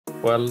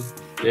Well,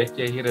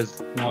 JK, here is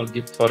a small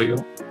gift for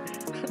you.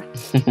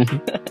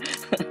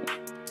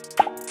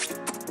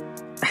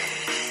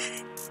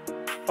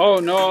 Oh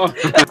no,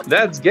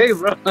 that's gay,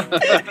 bro.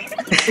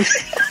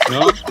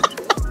 No?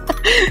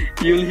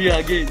 You'll hear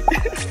again.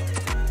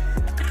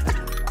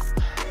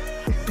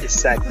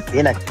 Exactly.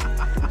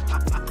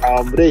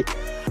 Hombre.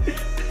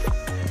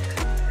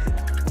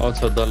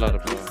 Also dollar,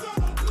 bro.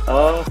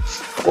 Oh,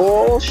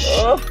 Oh,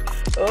 oh,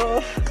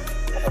 oh,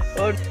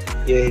 oh.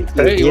 you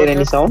Hey, hear what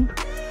any happened? sound?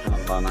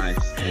 Oh,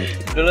 nice. Thank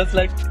you. Dollar's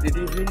like, did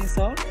you hear any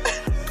sound?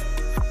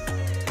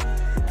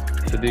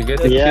 Did you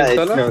get a Yeah, kiss,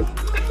 it's dollar? no.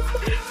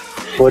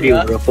 For you,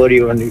 Yeah. bro. For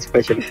you, only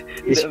special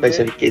The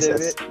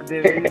cases. way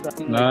he's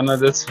asking like, No,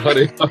 that's for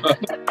you.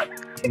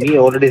 Me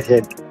already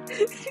said.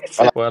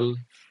 Well,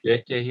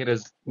 JK, here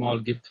is a small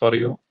gift for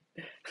you.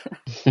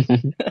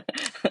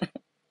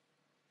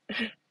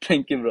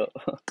 thank you, bro.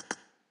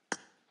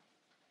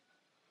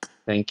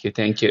 Thank you,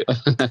 thank you.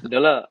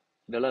 Dollar,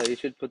 you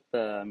should put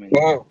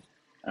Wow.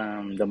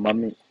 the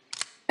mummy.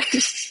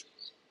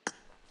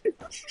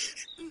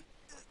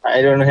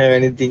 I don't have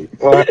anything.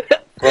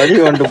 What do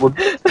you want to put?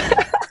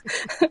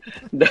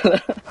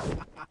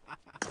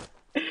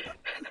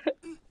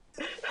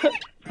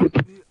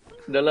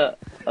 Dollar,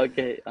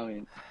 okay,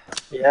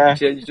 Yeah,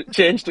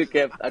 change to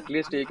cap. At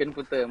least you can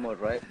put the emote,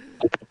 right?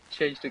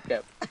 Change to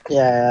cap.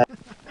 yeah.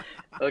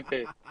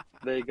 Okay,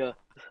 there you go.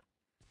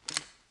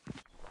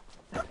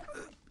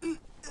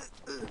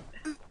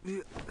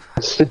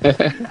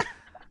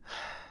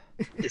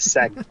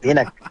 Exactly.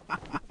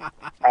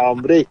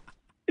 Hombre.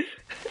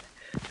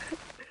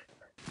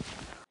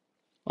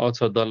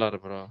 Also dollar,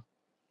 bro.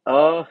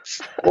 Oh,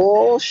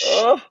 Oh,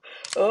 oh,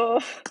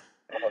 oh,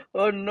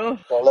 oh no,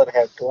 dollar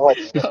have too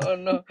much. oh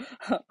no.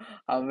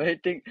 I'm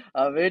waiting,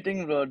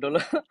 bro.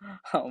 Dollar,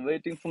 I'm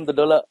waiting from the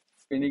dollar.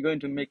 When you going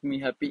to make me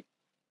happy?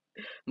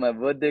 My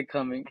birthday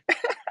coming.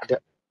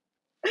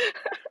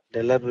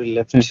 Dollar will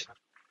left.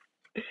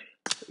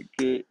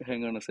 Okay,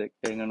 hang on a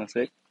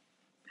sec.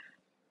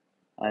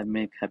 I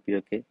make happy,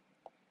 okay?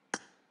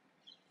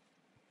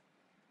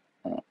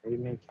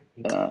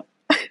 Uh,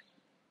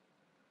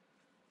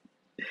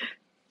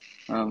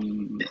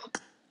 um,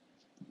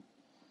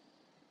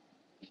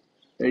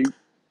 hey,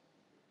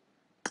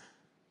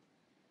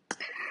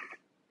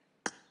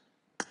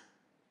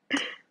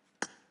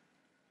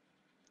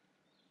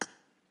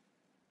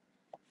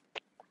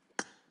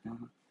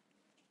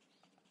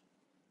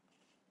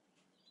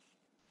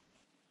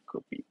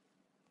 copy.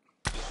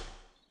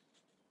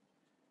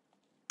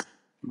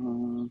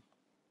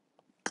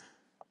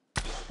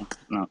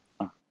 No,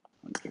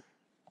 okay.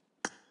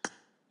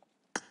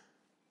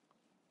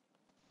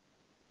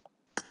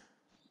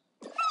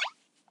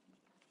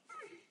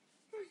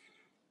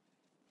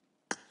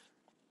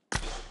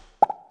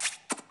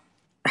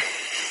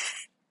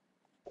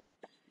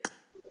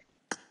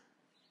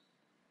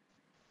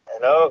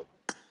 Hello.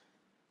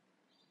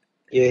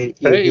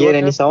 You Hey, hear what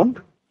any happened?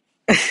 sound?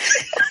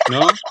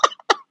 No?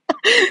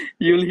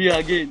 You'll hear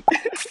again.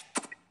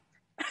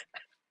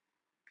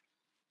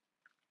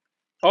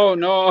 Oh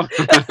no,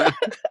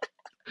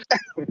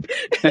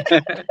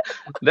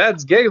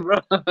 that's gay, bro.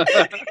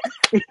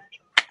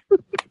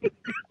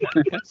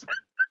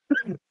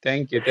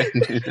 Thank you,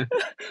 thank you.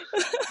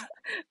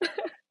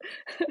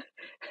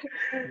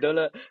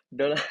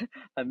 Dollar,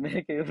 I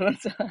make everyone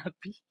so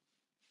happy.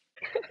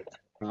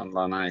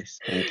 Allah,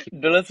 nice. Thank you.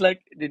 Dollar's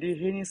like, did you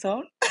hear any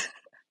sound?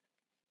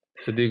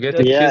 Did you get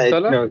a Dollar, Yeah, kiss,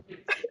 it's dollar? no.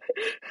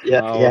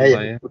 Yeah, Oh, yeah,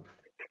 Allah, yeah. yeah.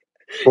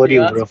 For he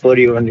you, bro. asked For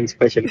you, only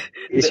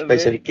the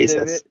special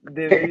cases.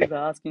 way he's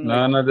asking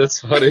like. No,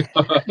 that's for you.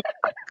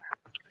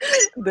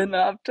 Then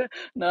after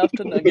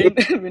again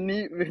when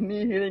he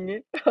hearing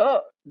it,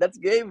 oh, that's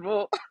gay,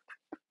 bro.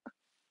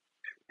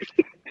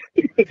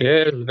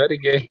 Yeah, very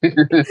gay.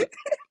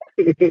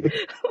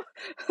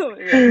 Oh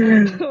my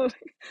god.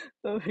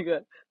 Oh my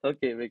god.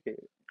 Okay.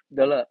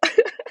 Dollar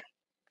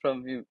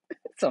from him.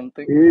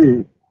 Something.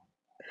 Mm.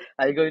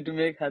 Are you going to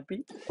make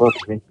happy?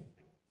 Okay.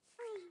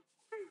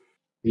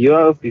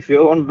 If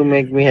you want to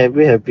make me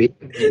happy.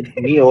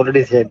 Me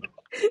already said.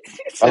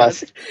 Sad.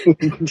 Alas.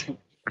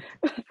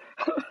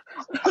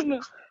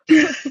 No.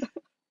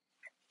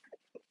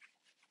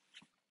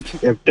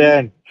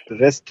 Captain,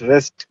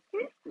 rest.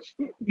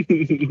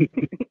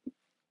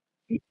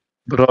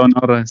 Bro,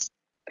 no rest.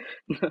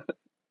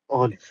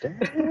 Oh,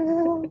 damn.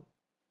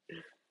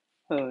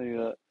 Oh my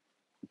god.